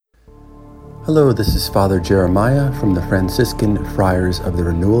Hello, this is Father Jeremiah from the Franciscan Friars of the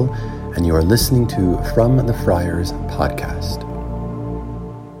Renewal, and you are listening to From the Friars podcast.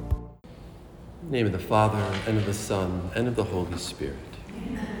 In the name of the Father, and of the Son, and of the Holy Spirit.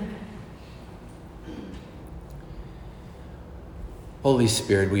 Amen. Holy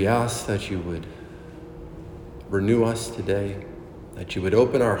Spirit, we ask that you would renew us today, that you would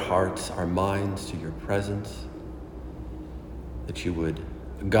open our hearts, our minds to your presence, that you would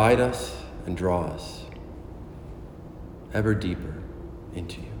guide us and draw us ever deeper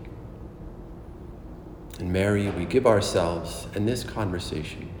into you. And Mary, we give ourselves and this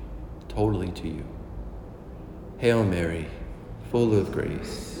conversation totally to you. Hail Mary, full of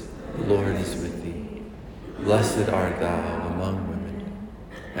grace, the Lord is with thee. Blessed art thou among women,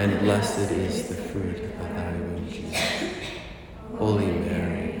 and blessed is the fruit of thy womb, Jesus. Holy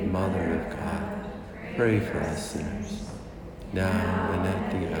Mary, Mother of God, pray for us sinners, now and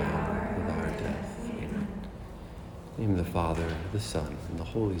at the hour of our death. Amen. In the name of the Father, the Son, and the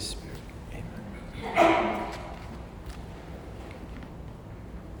Holy Spirit. Amen.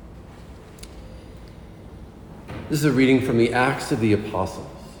 This is a reading from the Acts of the Apostles.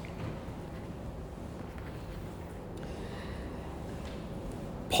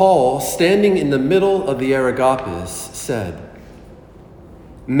 Paul, standing in the middle of the Areopagus, said,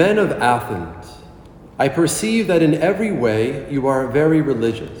 "Men of Athens, I perceive that in every way you are very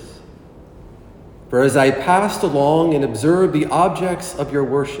religious. For as I passed along and observed the objects of your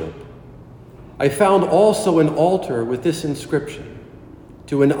worship, I found also an altar with this inscription,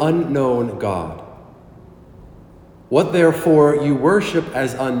 to an unknown God. What therefore you worship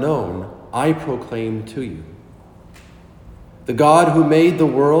as unknown, I proclaim to you. The God who made the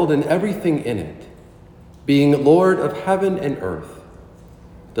world and everything in it, being Lord of heaven and earth,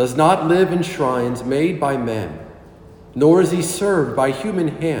 does not live in shrines made by men, nor is he served by human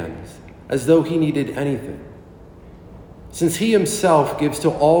hands as though he needed anything, since he himself gives to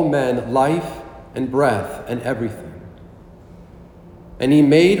all men life and breath and everything. And he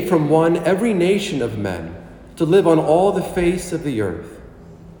made from one every nation of men to live on all the face of the earth,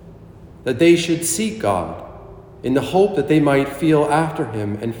 that they should seek God in the hope that they might feel after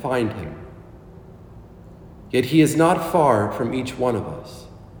him and find him. Yet he is not far from each one of us.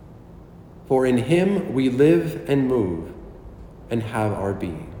 For in him we live and move and have our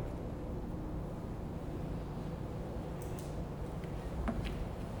being."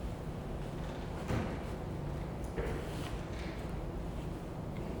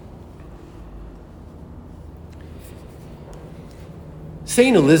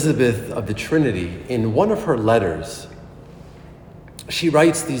 Saint Elizabeth of the Trinity, in one of her letters, she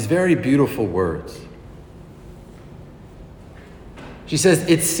writes these very beautiful words. She says,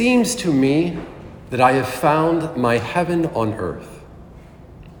 "It seems to me that I have found my heaven on earth,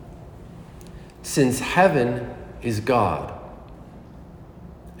 since heaven is God,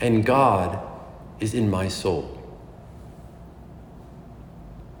 and God is in my soul."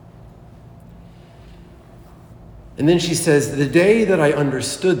 And then she says, "The day that I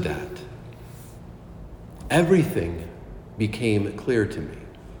understood that, everything became clear to me."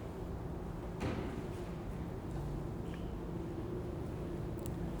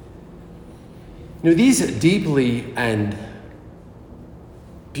 You know, these deeply and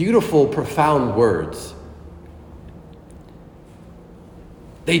beautiful, profound words,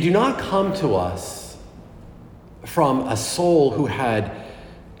 they do not come to us from a soul who had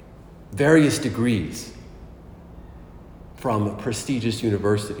various degrees from prestigious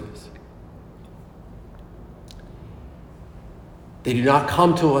universities. They do not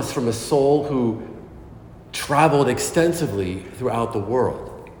come to us from a soul who traveled extensively throughout the world,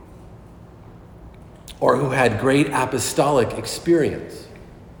 or who had great apostolic experience.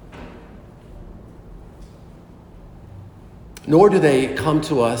 Nor do they come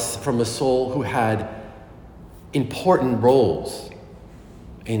to us from a soul who had important roles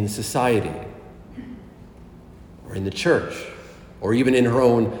in society, or in the church, or even in her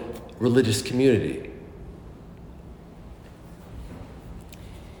own religious community.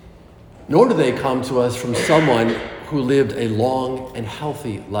 Nor do they come to us from someone who lived a long and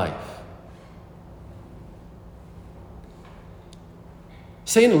healthy life.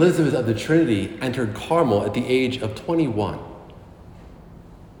 Saint Elizabeth of the Trinity entered Carmel at the age of 21,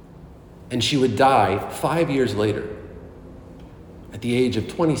 and she would die 5 years later, at the age of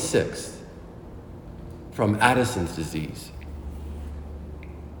 26, from Addison's disease.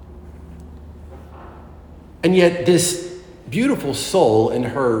 And yet this beautiful soul, in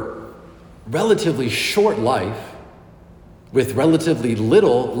her relatively short life, with relatively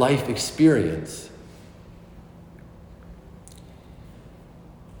little life experience,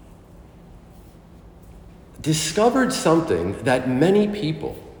 discovered something that many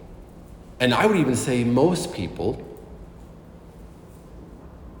people, and I would even say most people,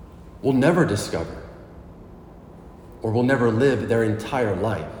 will never discover or will never live their entire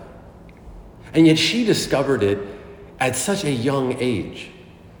life. And yet she discovered it at such a young age.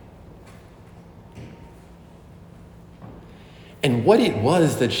 And what it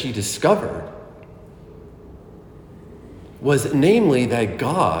was that she discovered was namely that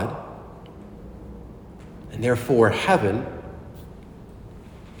God, and therefore heaven,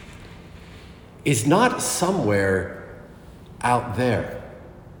 is not somewhere out there.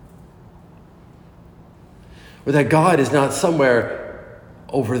 Or that God is not somewhere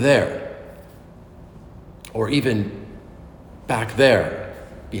over there, or even back there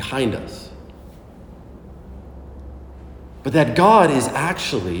behind us. But that God is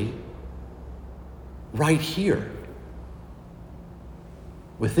actually right here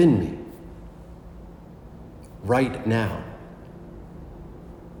within me, right now.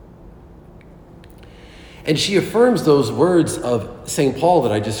 And she affirms those words of St. Paul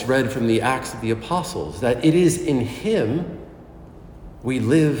that I just read from the Acts of the Apostles, that it is in him we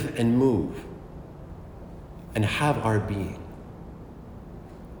live and move and have our being.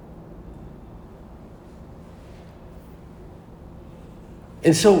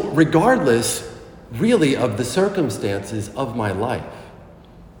 And so, regardless, really, of the circumstances of my life,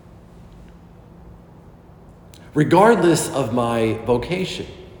 regardless of my vocation,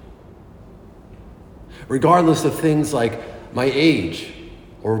 regardless of things like my age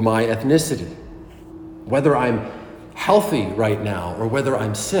or my ethnicity, whether I'm healthy right now or whether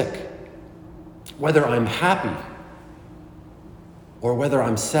I'm sick, whether I'm happy or whether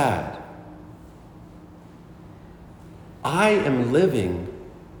I'm sad, I am living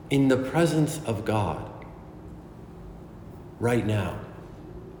in the presence of God right now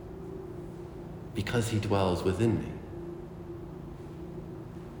because he dwells within me.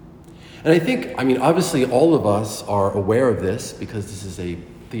 And I think, obviously all of us are aware of this because this is a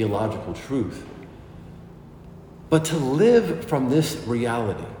theological truth. But to live from this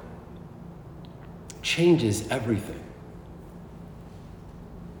reality changes everything.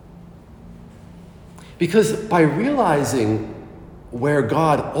 Because by realizing where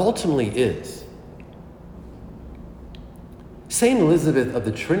God ultimately is, Saint Elizabeth of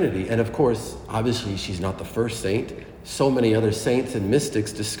the Trinity, and of course, obviously she's not the first saint, so many other saints and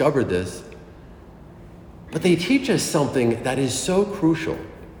mystics discovered this, but they teach us something that is so crucial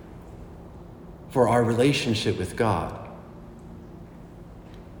for our relationship with God.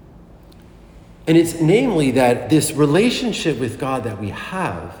 And it's namely that this relationship with God that we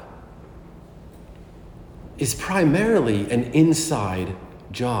have is primarily an inside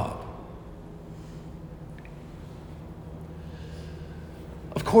job.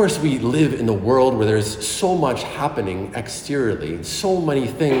 Of course, we live in a world where there's so much happening exteriorly, so many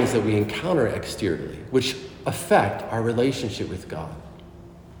things that we encounter exteriorly, which affect our relationship with God.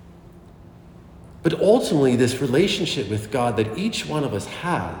 But ultimately, this relationship with God that each one of us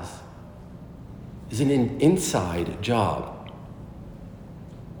has is an inside job.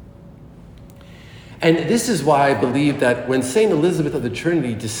 And this is why I believe that when St. Elizabeth of the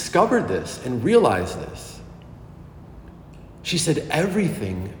Trinity discovered this and realized this, she said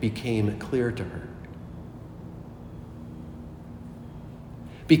everything became clear to her.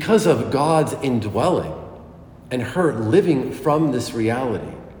 Because of God's indwelling and her living from this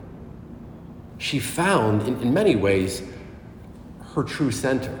reality, she found, in many ways, her true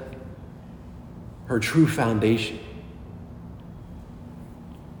center, her true foundation.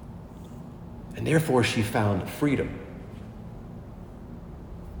 And therefore, she found freedom.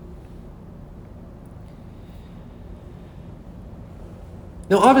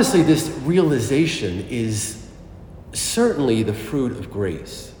 Now, obviously, this realization is certainly the fruit of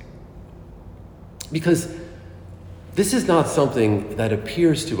grace, because this is not something that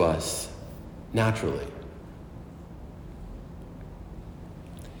appears to us naturally.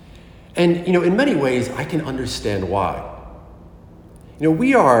 And, in many ways, I can understand why.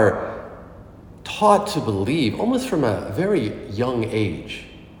 We are taught to believe almost from a very young age,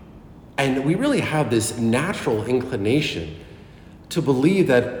 and we really have this natural inclination to believe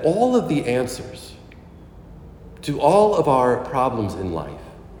that all of the answers to all of our problems in life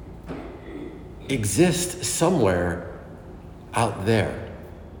exist somewhere out there,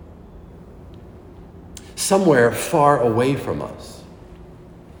 somewhere far away from us.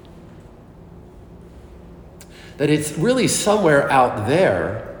 That it's really somewhere out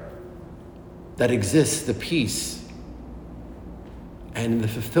there that exists the peace and the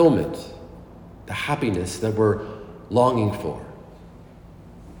fulfillment, the happiness that we're longing for.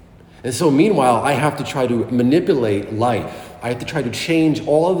 And so meanwhile, I have to try to manipulate life. I have to try to change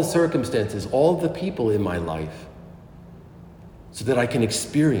all of the circumstances, all of the people in my life, so that I can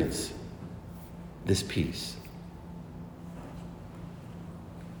experience this peace.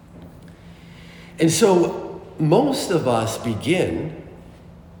 And so most of us begin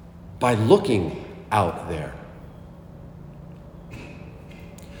by looking out there.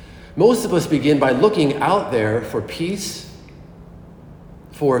 Most of us begin by looking out there for peace,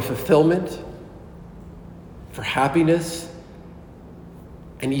 for fulfillment, for happiness,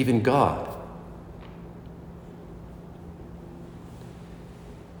 and even God.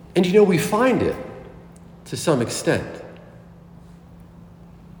 And we find it to some extent.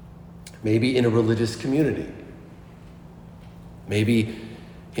 Maybe in a religious community, maybe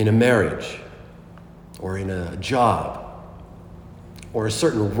in a marriage, or in a job, or a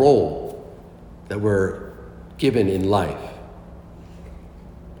certain role that we're given in life.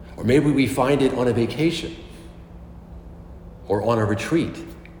 Or maybe we find it on a vacation, or on a retreat,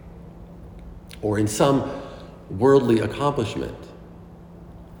 or in some worldly accomplishment,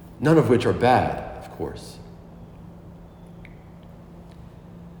 none of which are bad, of course.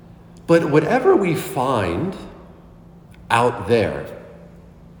 But whatever we find out there,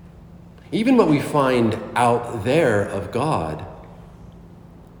 even what we find out there of God,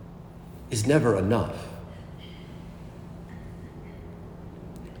 is never enough.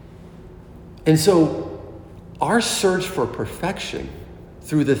 And so our search for perfection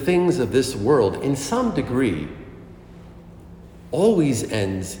through the things of this world, in some degree, always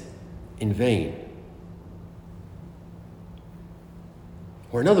ends in vain.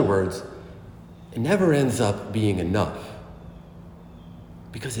 Or in other words, it never ends up being enough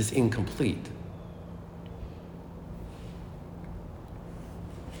because it's incomplete.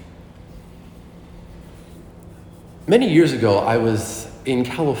 Many years ago, I was in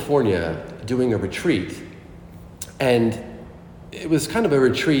California doing a retreat, and it was kind of a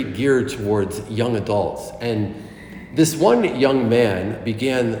retreat geared towards young adults. And this one young man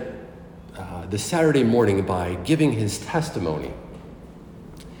began the Saturday morning by giving his testimony.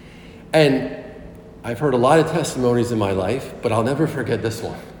 And I've heard a lot of testimonies in my life, but I'll never forget this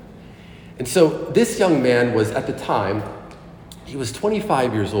one. And so this young man was, at the time, he was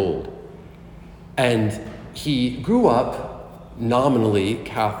 25 years old. And he grew up nominally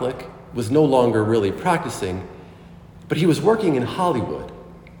Catholic, was no longer really practicing, but he was working in Hollywood,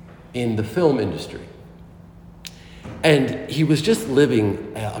 in the film industry. And he was just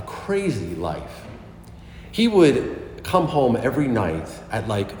living a crazy life. He would come home every night at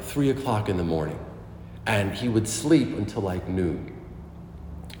like 3 o'clock in the morning, and he would sleep until like noon.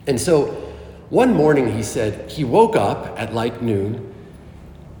 And so one morning, he said, he woke up at like noon,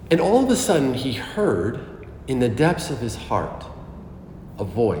 and all of a sudden he heard in the depths of his heart a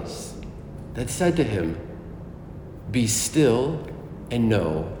voice that said to him, "Be still and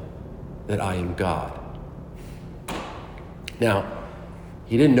know that I am God." Now,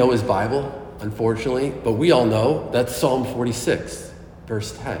 he didn't know his Bible, unfortunately, but we all know that's Psalm 46,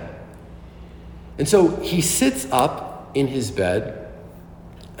 verse 10. And so he sits up in his bed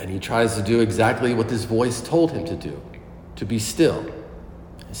and he tries to do exactly what this voice told him to do, to be still.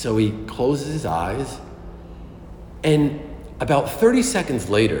 So he closes his eyes, and about 30 seconds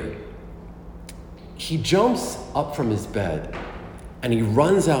later, he jumps up from his bed and he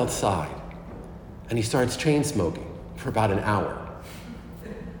runs outside and he starts chain smoking for about an hour.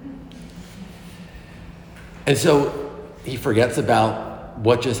 And so he forgets about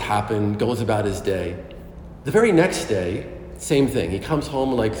what just happened, goes about his day. The very next day, same thing. He comes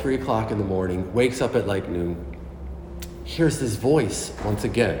home at like 3 o'clock in the morning, wakes up at like noon, hears this voice once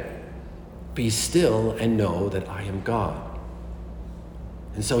again, "Be still and know that I am God."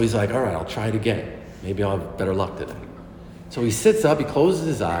 And so he's like, all right, I'll try it again. Maybe I'll have better luck today. So he sits up, he closes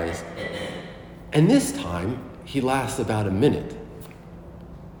his eyes, and this time he lasts about a minute.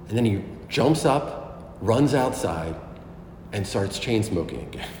 And then he jumps up, runs outside, and starts chain smoking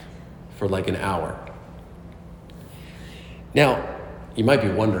again for like an hour. Now, you might be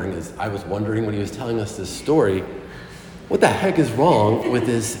wondering, as I was wondering when he was telling us this story, what the heck is wrong with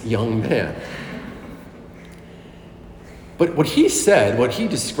this young man? But what he said, what he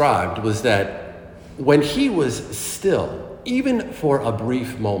described, was that when he was still, even for a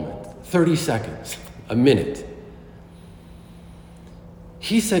brief moment, 30 seconds, a minute,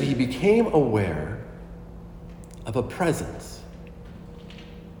 he said he became aware of a presence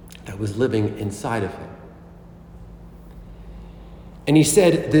that was living inside of him. And he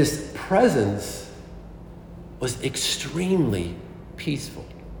said this presence was extremely peaceful.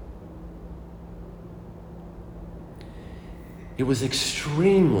 It was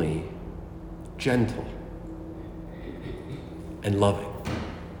extremely gentle and loving.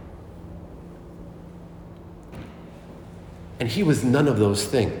 And he was none of those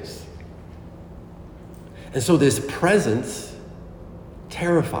things. And so this presence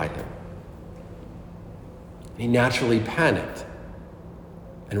terrified him. He naturally panicked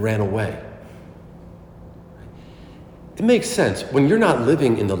and ran away. It makes sense. When you're not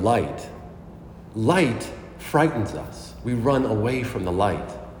living in the light, light frightens us. We run away from the light.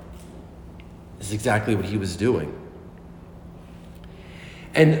 This is exactly what he was doing.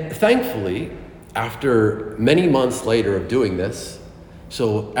 And thankfully, after many months later of doing this,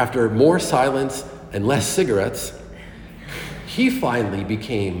 so after more silence and less cigarettes, he finally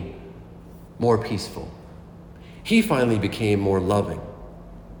became more peaceful. He finally became more loving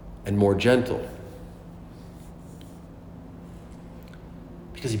and more gentle.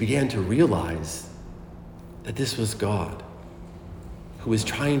 Because he began to realize that this was God who was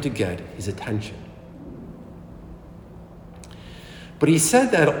trying to get his attention. But he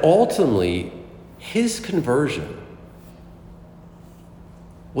said that ultimately his conversion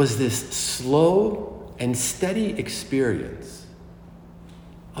was this slow and steady experience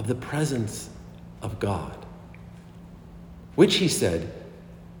of the presence of God, which he said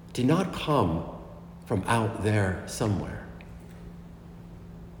did not come from out there somewhere,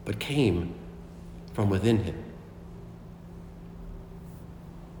 but came from within him.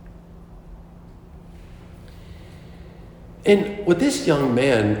 And what this young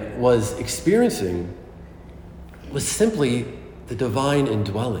man was experiencing was simply the divine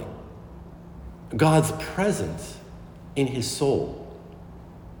indwelling, God's presence in his soul.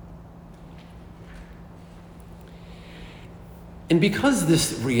 And because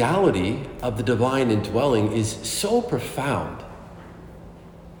this reality of the divine indwelling is so profound,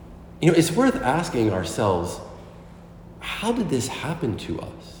 it's worth asking ourselves, how did this happen to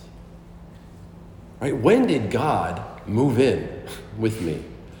us? Right? When did God move in with me?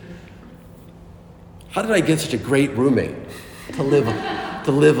 How did I get such a great roommate to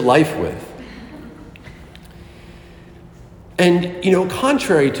live life with? And,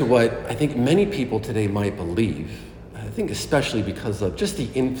 contrary to what I think many people today might believe, I think especially because of just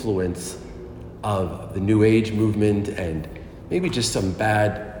the influence of the New Age movement and maybe just some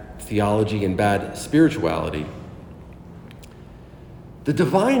bad theology and bad spirituality, the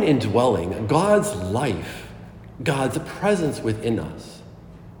divine indwelling, God's life, God's presence within us,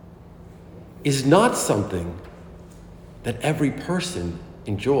 is not something that every person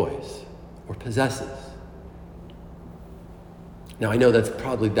enjoys or possesses. Now, I know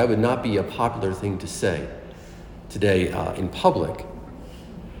that would not be a popular thing to say today in public,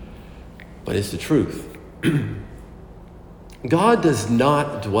 but it's the truth. God does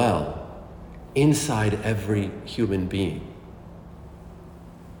not dwell inside every human being.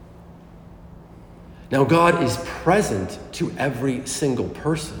 Now, God is present to every single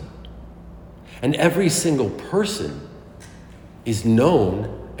person, and every single person is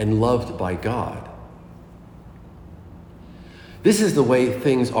known and loved by God. This is the way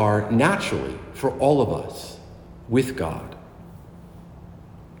things are naturally for all of us with God.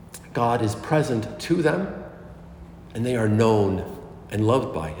 God is present to them, and they are known and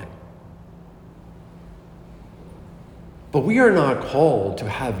loved by him. But we are not called to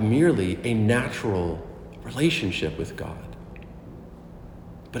have merely a natural relationship with God,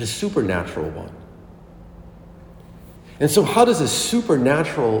 but a supernatural one. And so how does a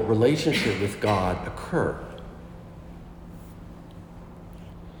supernatural relationship with God occur?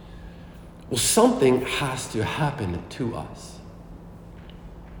 Well, something has to happen to us.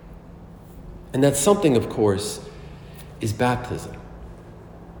 And that something, of course, is baptism.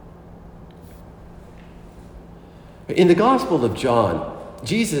 In the Gospel of John,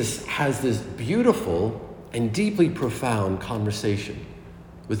 Jesus has this beautiful and deeply profound conversation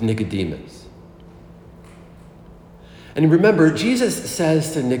with Nicodemus. And remember, Jesus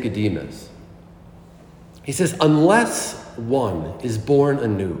says to Nicodemus, he says, unless one is born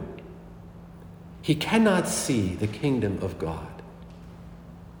anew, he cannot see the kingdom of God.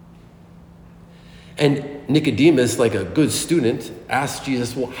 And Nicodemus, like a good student, asked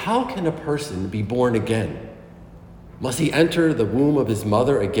Jesus, well, how can a person be born again? Must he enter the womb of his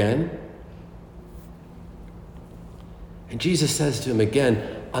mother again? And Jesus says to him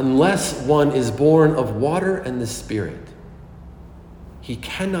again, unless one is born of water and the Spirit, he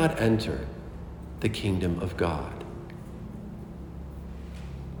cannot enter the kingdom of God.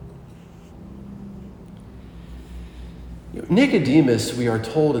 Nicodemus, we are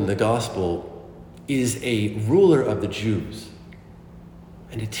told in the gospel, is a ruler of the Jews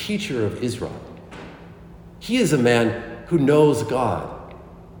and a teacher of Israel. He is a man who knows God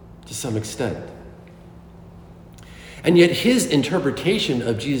to some extent. And yet his interpretation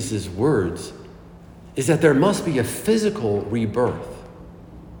of Jesus' words is that there must be a physical rebirth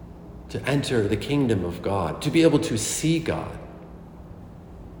to enter the kingdom of God, to be able to see God.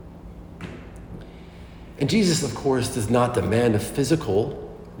 And Jesus, of course, does not demand a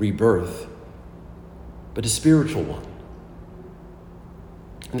physical rebirth, but a spiritual one.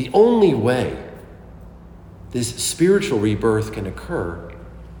 And the only way this spiritual rebirth can occur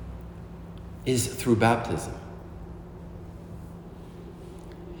is through baptism.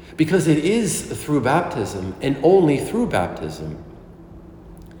 Because it is through baptism, and only through baptism,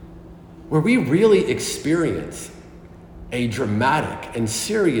 where we really experience a dramatic and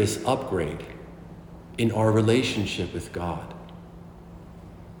serious upgrade in our relationship with God.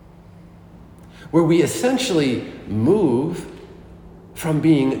 Where we essentially move from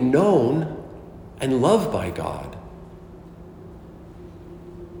being known and loved by God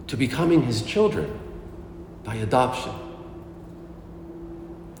to becoming his children by adoption.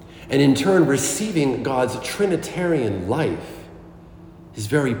 And in turn, receiving God's Trinitarian life, his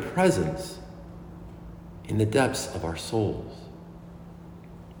very presence in the depths of our souls.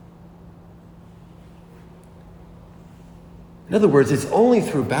 In other words, it's only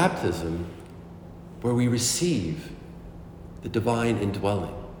through baptism where we receive the divine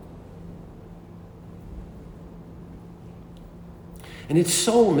indwelling. And it's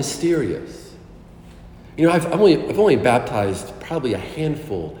so mysterious. You know, I've only baptized probably a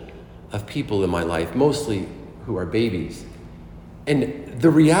handful of people in my life, mostly who are babies. And the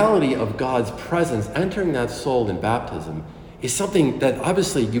reality of God's presence entering that soul in baptism is something that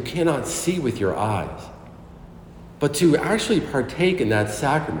obviously you cannot see with your eyes. But to actually partake in that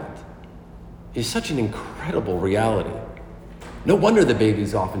sacrament is such an incredible reality. No wonder the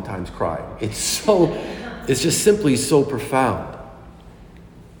babies oftentimes cry. It's just simply so profound.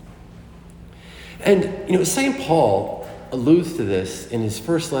 And, you know, St. Paul alludes to this in his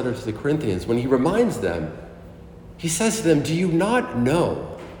first letter to the Corinthians when he reminds them, he says to them, do you not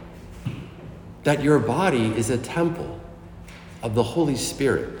know that your body is a temple of the Holy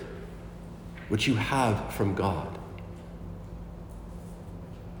Spirit, which you have from God?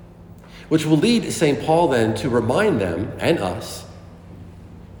 Which will lead St. Paul then to remind them and us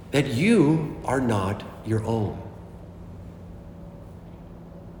that you are not your own.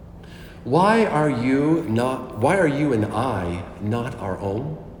 Why are you and I not our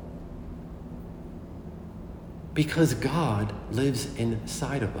own? Because God lives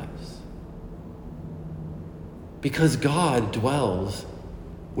inside of us. Because God dwells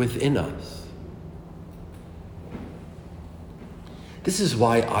within us. This is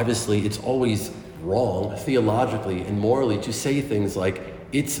why, obviously, it's always wrong theologically and morally to say things like,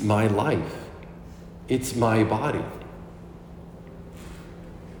 it's my life, it's my body.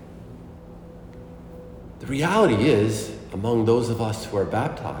 The reality is, among those of us who are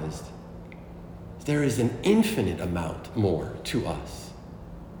baptized, there is an infinite amount more to us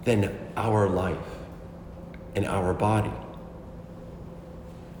than our life and our body.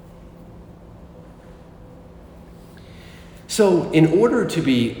 So, in order to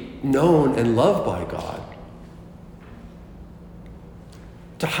be known and loved by God,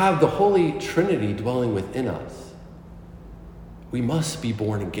 to have the Holy Trinity dwelling within us, we must be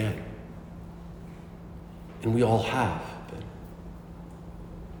born again. And we all have been.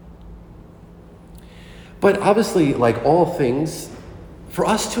 But obviously, like all things, for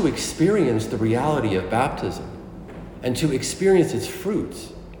us to experience the reality of baptism and to experience its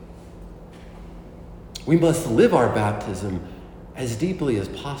fruits, we must live our baptism as deeply as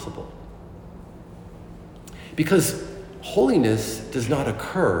possible. Because holiness does not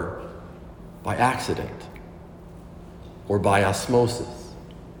occur by accident or by osmosis,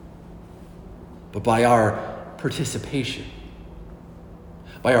 but by our participation,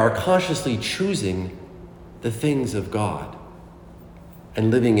 by our consciously choosing the things of God and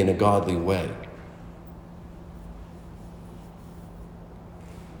living in a godly way.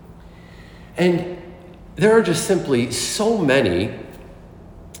 And there are just simply so many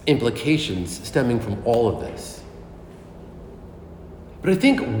implications stemming from all of this. But I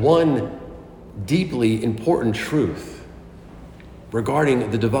think one deeply important truth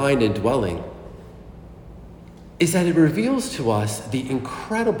regarding the divine indwelling is that it reveals to us the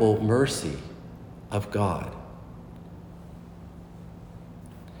incredible mercy of God.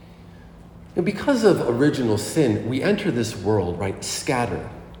 And because of original sin, we enter this world, right, scattered.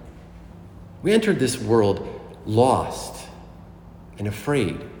 We entered this world lost and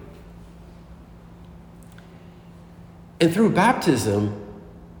afraid. And through baptism,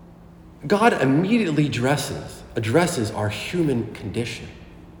 God immediately dresses addresses our human condition,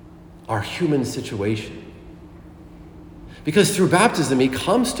 our human situation. Because through baptism, he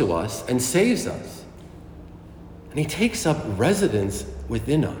comes to us and saves us. And he takes up residence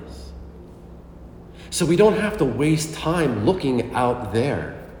within us. So we don't have to waste time looking out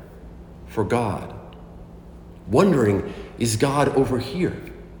there for God, wondering, is God over here?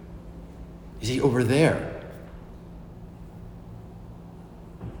 Is he over there?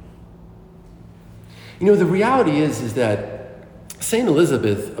 You know, the reality is that St.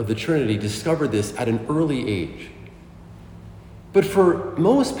 Elizabeth of the Trinity discovered this at an early age. But for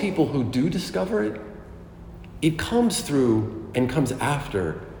most people who do discover it, it comes through and comes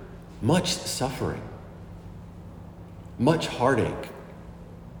after much suffering, much heartache,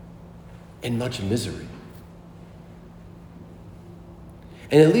 and much misery.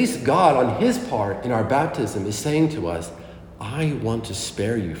 And at least God, on his part in our baptism, is saying to us, I want to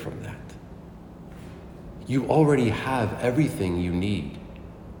spare you from that. You already have everything you need.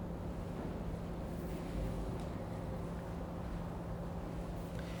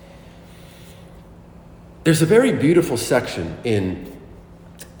 There's a very beautiful section in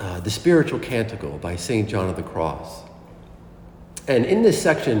the Spiritual Canticle by St. John of the Cross. And in this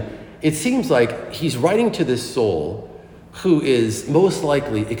section, it seems like he's writing to this soul who is most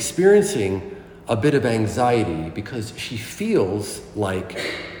likely experiencing a bit of anxiety because she feels like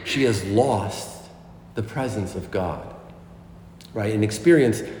she has lost the presence of God, right? An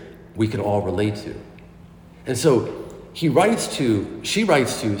experience we can all relate to. And so she writes to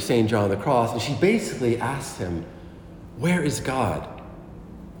St. John of the Cross, and she basically asks him, where is God?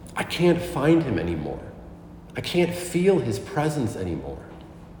 I can't find him anymore. I can't feel his presence anymore.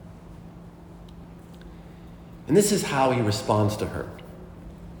 And this is how he responds to her.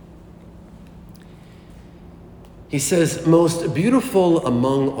 He says, most beautiful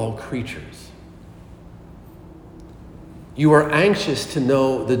among all creatures, you are anxious to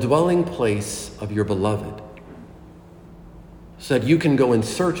know the dwelling place of your beloved, so that you can go in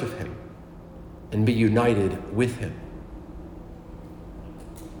search of him and be united with him.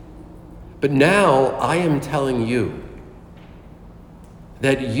 But now I am telling you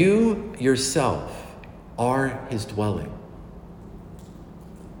that you yourself are his dwelling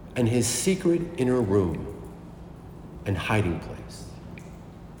and his secret inner room and hiding place.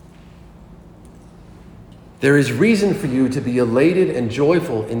 There is reason for you to be elated and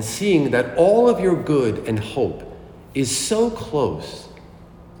joyful in seeing that all of your good and hope is so close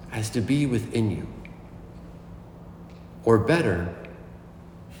as to be within you. Or better,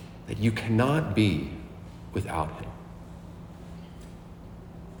 that you cannot be without him.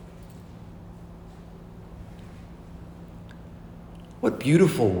 What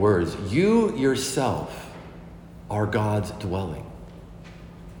beautiful words. You yourself are God's dwelling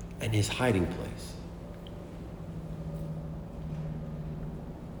and his hiding place.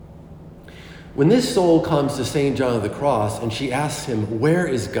 When this soul comes to St. John of the Cross and she asks him, where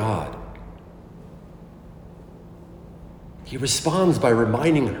is God? He responds by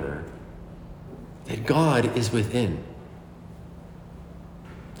reminding her that God is within,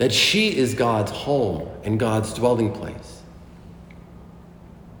 that she is God's home and God's dwelling place,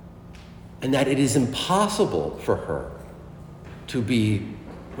 and that it is impossible for her to be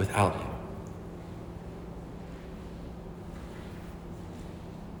without him.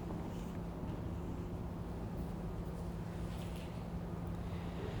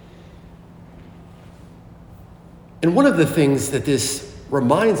 And one of the things that this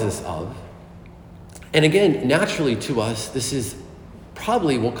reminds us of, and again, naturally to us, this is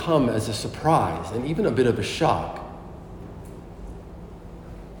probably will come as a surprise and even a bit of a shock.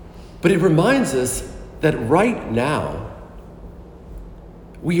 But it reminds us that right now,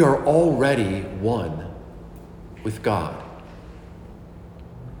 we are already one with God.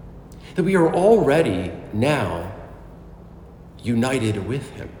 That we are already now united with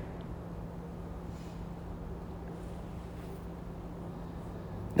him.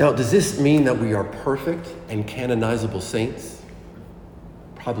 Now, does this mean that we are perfect and canonizable saints?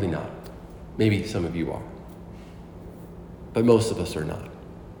 Probably not. Maybe some of you are. But most of us are not.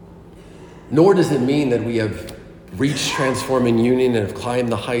 Nor does it mean that we have reached transforming union and have climbed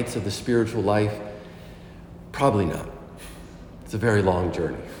the heights of the spiritual life. Probably not. It's a very long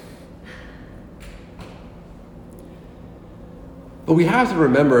journey. But we have to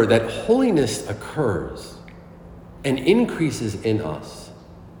remember that holiness occurs and increases in us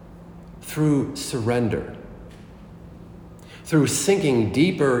through surrender, through sinking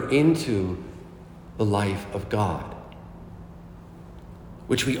deeper into the life of God,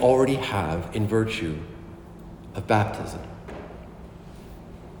 which we already have in virtue of baptism.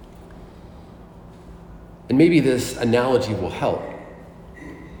 And maybe this analogy will help.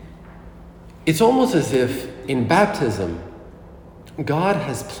 It's almost as if in baptism, God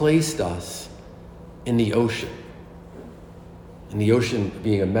has placed us in the ocean. And the ocean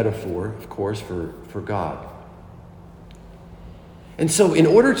being a metaphor, of course, for God. And so in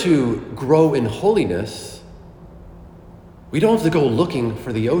order to grow in holiness, we don't have to go looking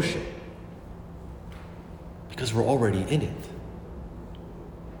for the ocean because we're already in it.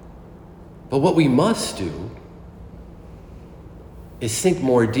 But what we must do is sink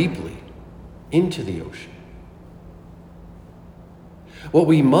more deeply into the ocean. What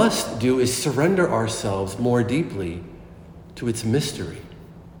we must do is surrender ourselves more deeply to its mystery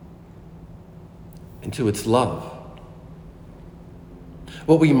and to its love.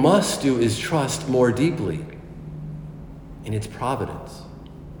 What we must do is trust more deeply in its providence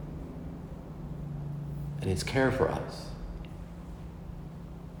and its care for us.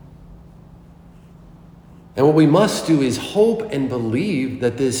 And what we must do is hope and believe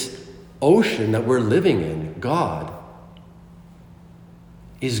that this ocean that we're living in, God,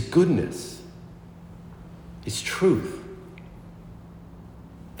 is goodness, is truth,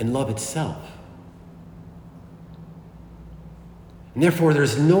 and love itself. And therefore,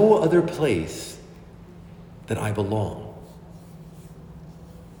 there's no other place that I belong.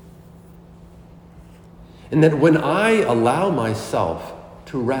 And that when I allow myself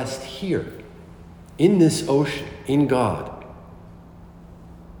to rest here, in this ocean, in God,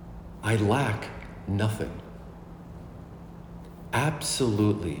 I lack nothing.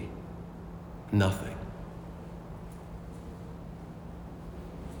 Absolutely nothing.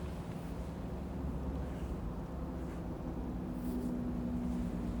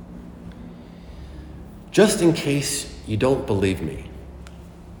 Just in case you don't believe me,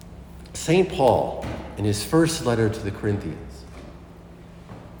 St. Paul, in his first letter to the Corinthians,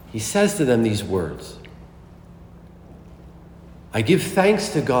 he says to them these words: I give thanks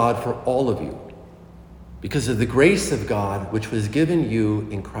to God for all of you, because of the grace of God which was given you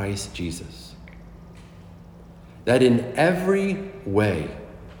in Christ Jesus, that in every way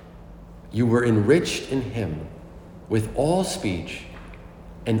you were enriched in him with all speech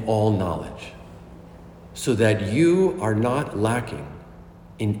and all knowledge, so that you are not lacking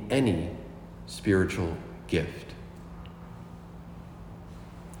in any spiritual gift.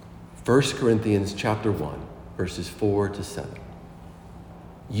 1 Corinthians chapter 1, verses 4 to 7.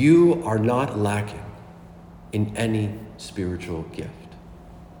 You are not lacking in any spiritual gift.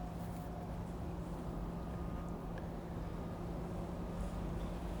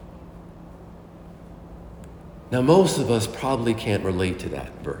 Now, most of us probably can't relate to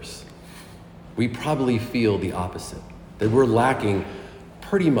that verse. We probably feel the opposite, that we're lacking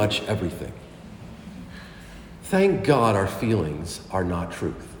pretty much everything. Thank God our feelings are not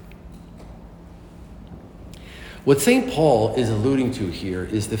truth. What St. Paul is alluding to here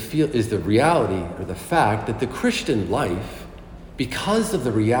is the reality or the fact that the Christian life, because of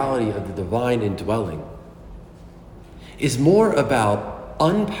the reality of the divine indwelling, is more about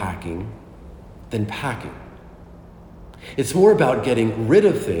unpacking than packing. It's more about getting rid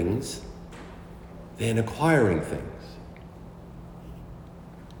of things than acquiring things.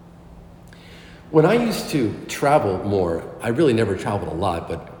 When I used to travel more, I really never traveled a lot,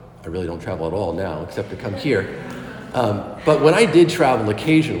 but I really don't travel at all now, except to come here. But when I did travel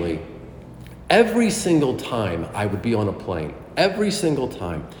occasionally, every single time I would be on a plane, every single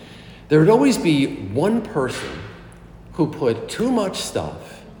time, there would always be one person who put too much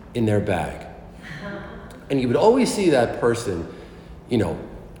stuff in their bag. And you would always see that person,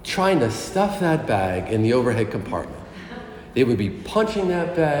 trying to stuff that bag in the overhead compartment. They would be punching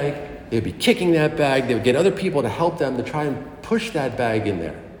that bag, they'd be kicking that bag, they would get other people to help them to try and push that bag in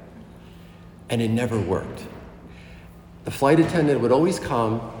there. And it never worked. The flight attendant would always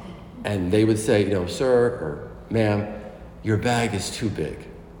come and they would say, sir or ma'am, your bag is too big.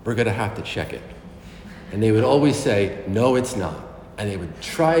 We're gonna have to check it. And they would always say, no, it's not. And they would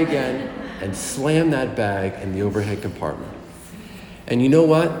try again and slam that bag in the overhead compartment. And you know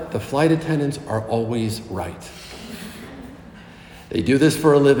what? The flight attendants are always right. They do this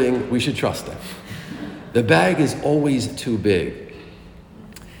for a living. We should trust them. The bag is always too big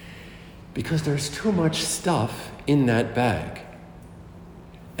because there's too much stuff in that bag.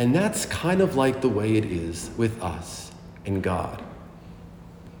 And that's kind of like the way it is with us and God.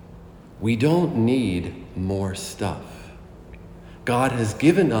 We don't need more stuff. God has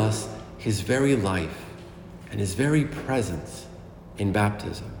given us his very life and his very presence in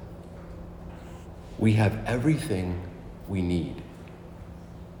baptism. We have everything we need.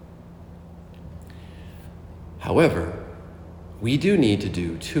 However, we do need to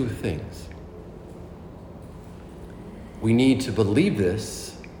do two things. We need to believe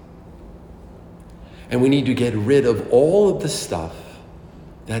this, and we need to get rid of all of the stuff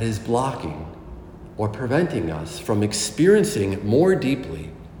that is blocking or preventing us from experiencing more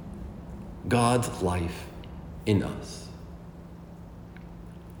deeply God's life in us.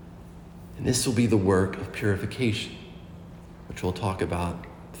 And this will be the work of purification, which we'll talk about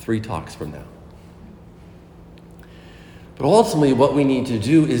 3 talks from now. But ultimately, what we need to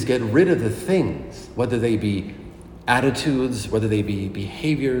do is get rid of the things, whether they be attitudes, whether they be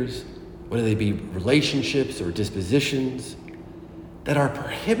behaviors, whether they be relationships or dispositions, that are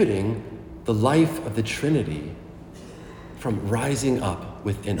prohibiting the life of the Trinity from rising up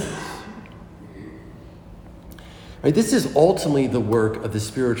within us. Right? This is ultimately the work of the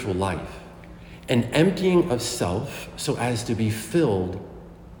spiritual life, an emptying of self so as to be filled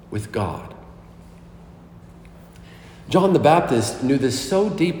with God. John the Baptist knew this so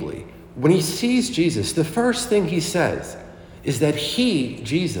deeply. When he sees Jesus, the first thing he says is that he,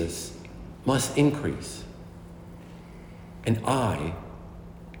 Jesus, must increase, and I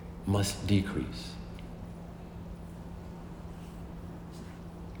must decrease.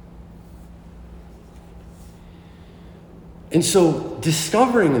 And so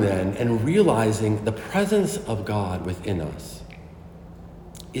discovering then and realizing the presence of God within us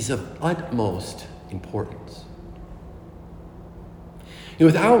is of utmost importance.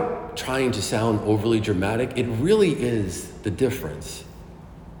 Without trying to sound overly dramatic, it really is the difference,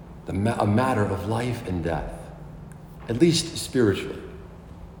 a matter of life and death, at least spiritually.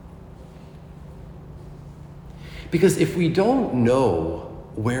 Because if we don't know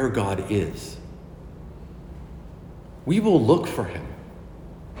where God is, we will look for him.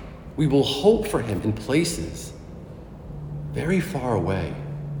 We will hope for him in places very far away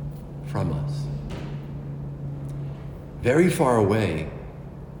from us, very far away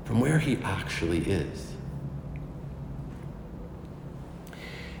from where he actually is.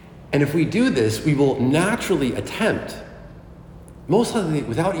 And if we do this, we will naturally attempt, most likely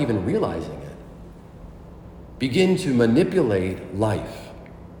without even realizing it, begin to manipulate life,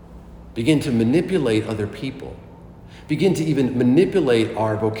 begin to manipulate other people, begin to even manipulate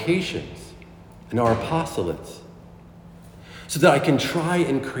our vocations and our apostolates, so that I can try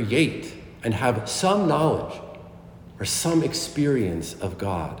and create and have some knowledge or some experience of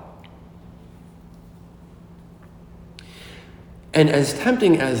God. And as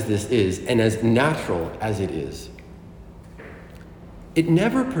tempting as this is, and as natural as it is, it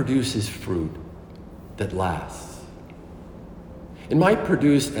never produces fruit that lasts. It might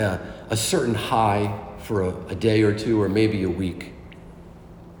produce a certain high for a day or two, or maybe a week,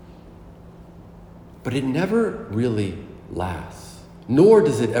 but it never really lasts, nor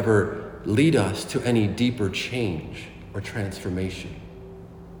does it ever lead us to any deeper change or transformation.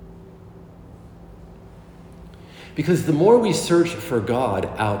 Because the more we search for God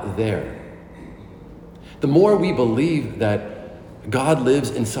out there, the more we believe that God lives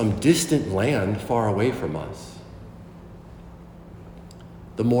in some distant land far away from us,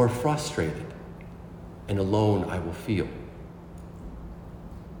 the more frustrated and alone I will feel.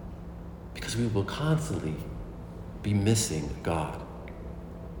 Because we will constantly be missing God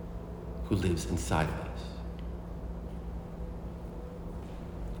who lives inside of us.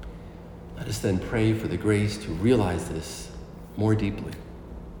 Let us then pray for the grace to realize this more deeply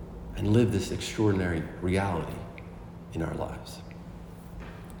and live this extraordinary reality in our lives.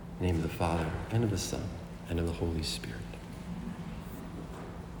 In the name of the Father, and of the Son, and of the Holy Spirit.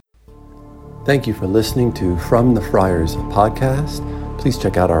 Thank you for listening to From the Friars podcast. Please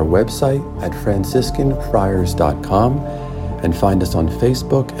check out our website at franciscanfriars.com and find us on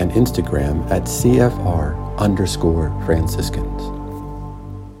Facebook and Instagram at CFR_Franciscans.